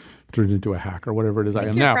before I turned into a hack or whatever it is I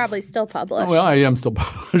am you're now. Probably still published. Well, I am still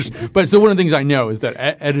published. But so one of the things I know is that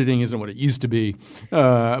editing isn't what it used to be.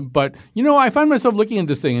 But, I find myself looking at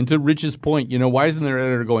this thing, and to Rich's point, why isn't there an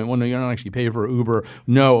editor going, well, no, you don't actually pay for Uber.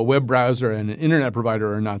 No, a web browser and an internet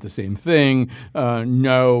provider are not the same thing.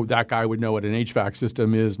 No, that guy would know what an HVAC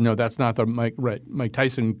system is. No, that's not the Mike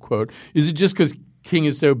Tyson quote. Is it just because King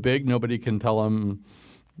is so big nobody can tell him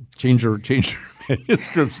change your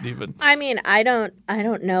manuscript, Stephen? I mean, I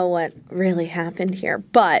don't know what really happened here,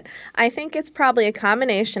 but I think it's probably a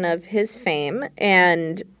combination of his fame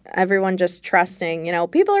and everyone just trusting,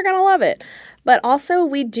 people are going to love it. But also,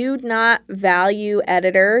 we do not value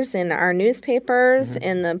editors in our newspapers,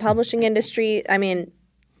 in the publishing industry. I mean,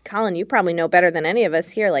 Colin, you probably know better than any of us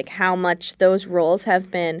here, like how much those roles have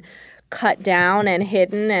been cut down and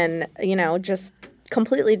hidden and, just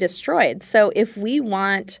completely destroyed. So if we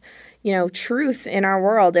want, truth in our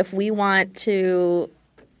world, if we want to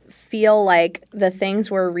feel like the things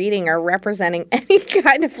we're reading are representing any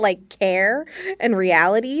kind of care and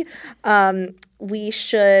reality, we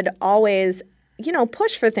should always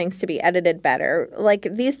push for things to be edited better. Like,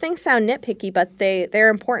 these things sound nitpicky, but they're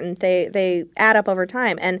important. They add up over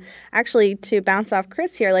time. And actually, to bounce off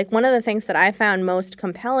Chris here, one of the things that I found most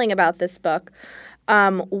compelling about this book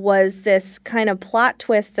was this kind of plot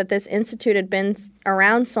twist that this institute had been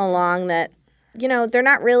around so long that, they're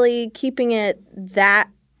not really keeping it that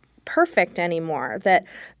perfect anymore. That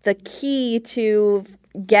the key to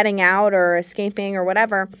getting out or escaping or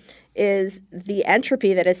whatever is the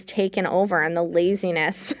entropy that has taken over and the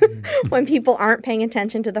laziness when people aren't paying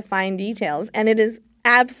attention to the fine details. And it is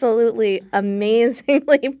absolutely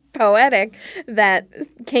amazingly poetic that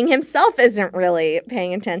King himself isn't really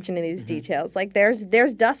paying attention to these details.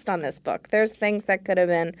 There's dust on this book. There's things that could have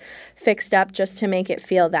been fixed up just to make it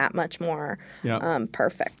feel that much more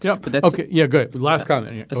perfect. Yeah. But okay. Yeah. Good. Last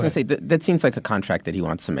comment. I was going to say that seems like a contract that he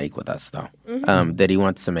wants to make with us, though. That he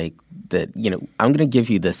wants to make that I'm going to give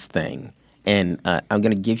you this thing, and I'm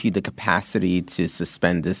going to give you the capacity to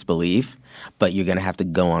suspend disbelief, but you're going to have to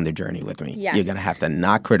go on the journey with me. Yes. You're going to have to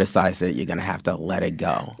not criticize it. You're going to have to let it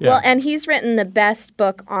go. Yeah. Well, and he's written the best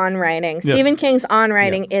book on writing. Yes. Stephen King's On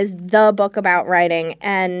Writing is the book about writing,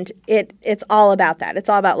 and it's all about that. It's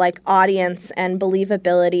all about audience and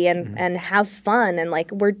believability and have fun, and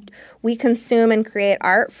we consume and create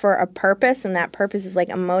art for a purpose, and that purpose is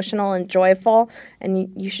emotional and joyful, and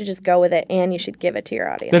you should just go with it, and you should give it to your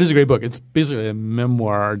audience. That is a great book. It's basically a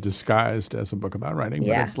memoir disguised as a book about writing,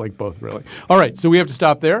 but it's both, really. All right, so we have to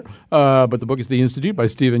stop there, but the book is The Institute by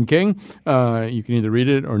Stephen King. You can either read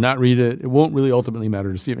it or not read it. It won't really ultimately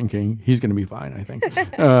matter to Stephen King. He's going to be fine, I think.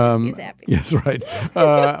 He's happy. Yes, right.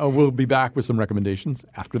 We'll be back with some recommendations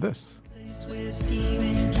after this. Where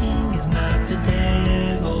Stephen King is not the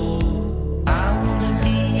devil. I want to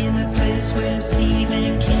be in a place where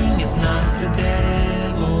Stephen King is not the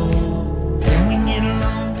devil. Can we get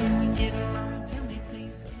along? Can we get along? Tell me,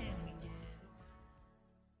 please, can we get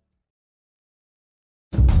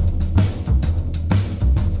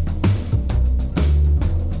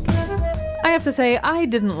I have to say, I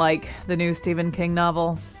didn't like the new Stephen King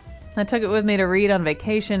novel. I took it with me to read on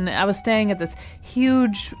vacation. I was staying at this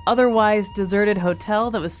huge, otherwise deserted hotel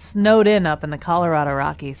that was snowed in up in the Colorado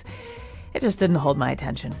Rockies. It just didn't hold my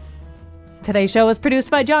attention. Today's show was produced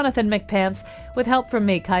by Jonathan McPants, with help from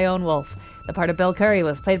me, Kyone Wolf. The part of Bill Curry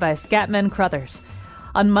was played by Scatman Crothers.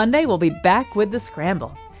 On Monday, we'll be back with The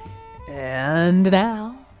Scramble. And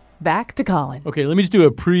now, back to Colin. Okay, let me just do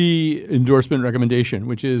a pre-endorsement recommendation,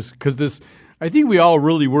 which is because I think we all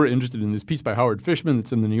really were interested in this piece by Howard Fishman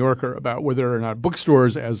that's in the New Yorker about whether or not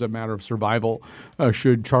bookstores, as a matter of survival,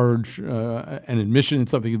 should charge an admission.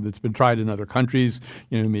 It's something that's been tried in other countries.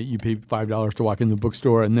 You pay $5 to walk in the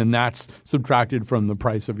bookstore, and then that's subtracted from the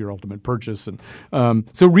price of your ultimate purchase. And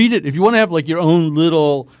so read it. If you want to have your own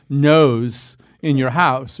little nose in your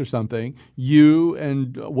house or something, you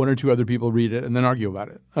and one or two other people read it and then argue about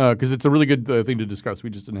it because it's a really good thing to discuss. We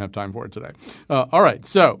just didn't have time for it today. All right,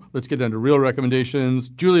 so let's get down to real recommendations.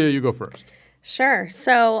 Julia, you go first. Sure.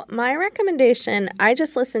 So my recommendation, I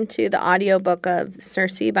just listened to the audiobook of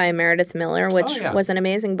Circe by Meredith Miller, which was an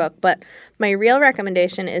amazing book. But my real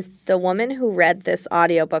recommendation is the woman who read this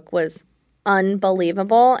audiobook was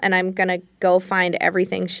unbelievable, and I'm going to go find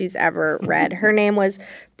everything she's ever read. Her name was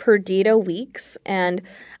Perdita Weeks, and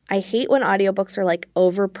I hate when audiobooks are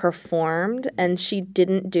overperformed, and she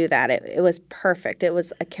didn't do that. It was perfect. It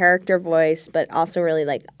was a character voice, but also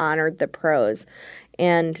really honored the prose,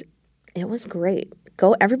 and it was great.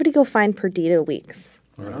 everybody go find Perdita Weeks.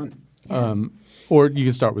 Right on. Or you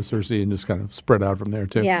can start with Cersei and just kind of spread out from there,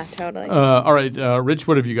 too. Yeah, totally. All right, Rich,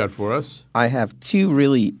 what have you got for us? I have two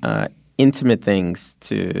really intimate things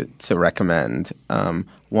to recommend.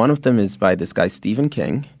 One of them is by this guy, Stephen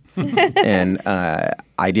King. And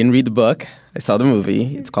I didn't read the book. I saw the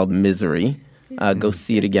movie. It's called Misery. Go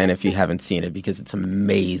see it again if you haven't seen it because it's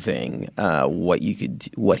amazing what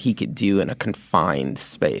he could do in a confined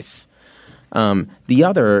space. The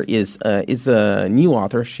other is a new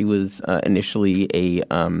author. She was initially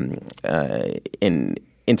an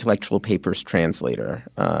intellectual papers translator,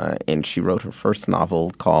 and she wrote her first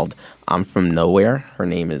novel called I'm From Nowhere. Her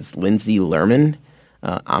name is Lindsay Lerman.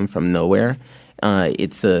 I'm From Nowhere.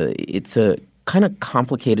 It's a kind of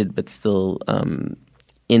complicated but still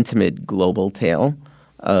intimate global tale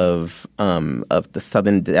of the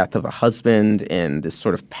sudden death of a husband and this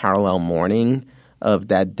sort of parallel mourning of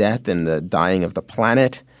that death and the dying of the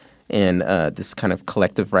planet, and this kind of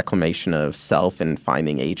collective reclamation of self and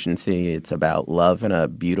finding agency. It's about love in a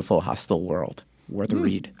beautiful, hostile world. Worth a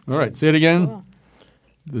read. All right, say it again. Cool.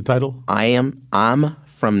 The title? I'm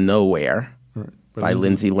From Nowhere by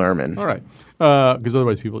Lindsay Lerman. All right. Because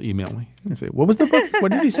otherwise people email me and say, what was the book?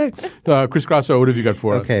 What did he say? Chris Grasso, what have you got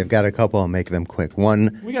for us? Okay, I've got a couple. I'll make them quick.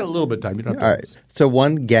 One. We got a little bit of time. You don't have to. All right. So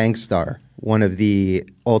one, Gangstar, one of the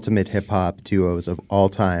ultimate hip-hop duos of all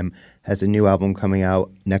time, has a new album coming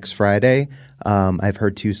out next Friday. I've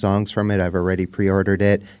heard 2 songs from it. I've already pre-ordered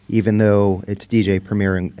it. Even though it's DJ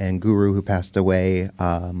Premier and Guru who passed away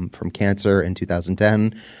from cancer in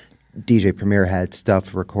 2010, DJ Premier had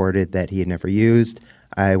stuff recorded that he had never used.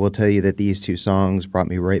 I will tell you that these 2 songs brought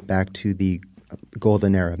me right back to the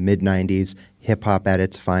golden era, mid-'90s, hip-hop at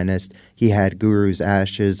its finest. He had Guru's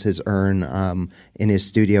Ashes, his urn, in his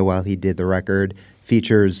studio while he did the record.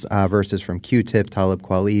 Features verses from Q-Tip, Talib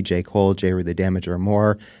Kweli, J. Cole, J. Rue the Damage, or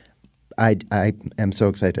more. I am so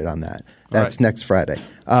excited on that. That's next Friday.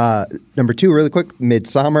 Number 2, really quick,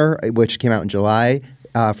 Midsommar, which came out in July.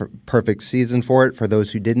 For perfect season for it. For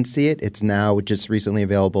those who didn't see it, it's now just recently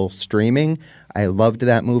available streaming. I loved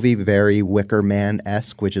that movie, very Wicker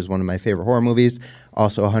Man-esque, which is one of my favorite horror movies.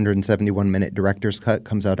 Also, 171-minute director's cut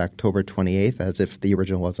comes out October 28th, as if the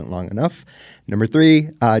original wasn't long enough. Number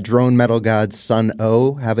 3, drone metal gods Sun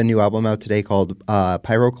O have a new album out today called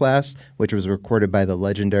Pyroclast, which was recorded by the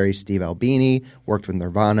legendary Steve Albini, worked with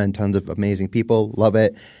Nirvana and tons of amazing people. Love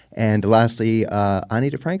it. And lastly, Ani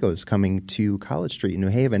DeFranco is coming to College Street in New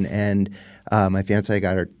Haven, and my fiancée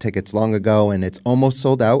got her tickets long ago, and it's almost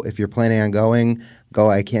sold out. If you're planning on going, go.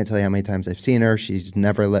 I can't tell you how many times I've seen her. She's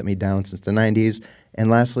never let me down since the 90s. And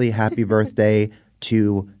lastly, happy birthday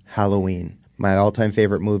to Halloween, my all-time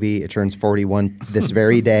favorite movie. It turns 41 this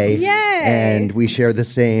very day. Yay! And we share the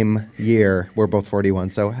same year. We're both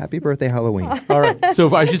 41. So happy birthday, Halloween. All right. So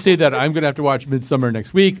if I should say that I'm going to have to watch Midsommar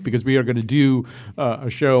next week because we are going to do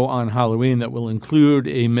a show on Halloween that will include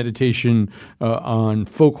a meditation on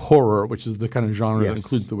folk horror, which is the kind of genre that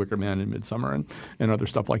includes The Wicker Man and Midsommar and other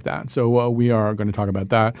stuff like that. So we are going to talk about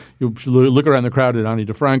that. You'll look around the crowd at Ani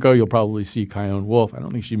DeFranco. You'll probably see Kyone Wolf. I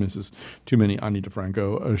don't think she misses too many Ani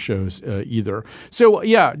DeFranco shows either.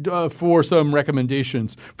 So, for some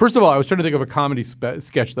recommendations. First of all, I was trying to think of a comedy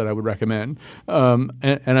sketch that I would recommend. And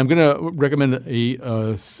I'm going to recommend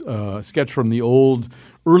a sketch from the old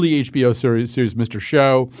early HBO series Mr.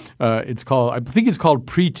 Show. I think it's called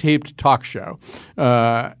Pre-Taped Talk Show.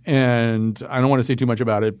 And I don't want to say too much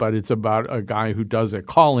about it, but it's about a guy who does a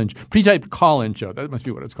pre-taped call-in show. That must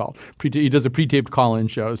be what it's called. He does a pre-taped call-in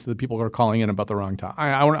show so that people are calling in about the wrong time.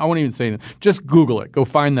 I won't even say it. Just Google it. Go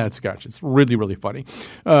find that sketch. It's really, really funny.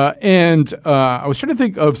 And I was trying to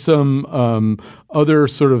think of some other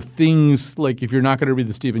sort of things, like if you're not going to read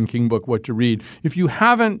the Stephen King book, what to read. If you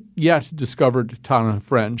haven't yet discovered Tana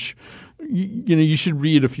French, you should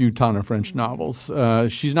read a few Tana French novels.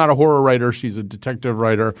 She's not a horror writer. She's a detective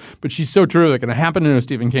writer, but she's so terrific. And I happen to know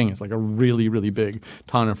Stephen King is like a really, really big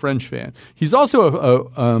Tana French fan. He's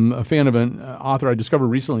also a fan of an author I discovered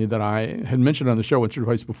recently that I had mentioned on the show once or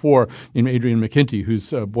twice before, named Adrian McKinty,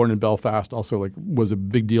 who's born in Belfast, also was a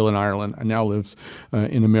big deal in Ireland and now lives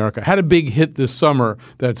in America. Had a big hit this summer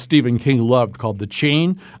that Stephen King loved called The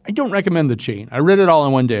Chain. I don't recommend The Chain. I read it all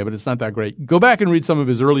in one day, but it's not that great. Go back and read some of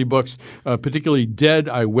his early books. particularly Dead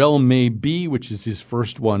I Well May Be, which is his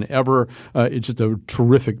first one ever. It's just a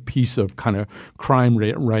terrific piece of kind of crime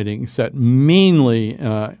writing set mainly,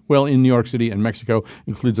 in New York City and Mexico.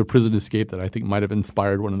 Includes a prison escape that I think might have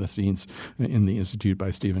inspired one of the scenes in The Institute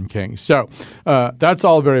by Stephen King. So that's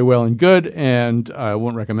all very well and good, and I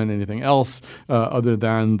won't recommend anything else other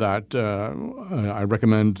than that I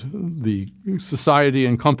recommend the society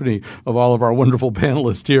and company of all of our wonderful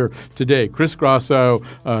panelists here today. Chris Grasso,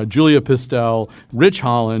 Julia Pistel, Rich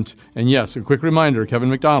Holland, and yes, a quick reminder, Kevin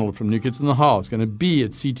McDonald from New Kids in the Hall is going to be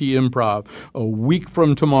at CT Improv a week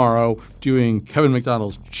from tomorrow doing Kevin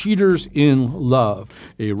McDonald's Cheaters in Love,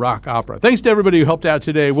 a rock opera. Thanks to everybody who helped out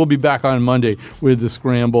today. We'll be back on Monday with The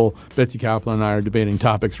Scramble. Betsy Kaplan and I are debating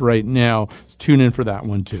topics right now. Tune in for that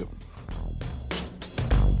one, too.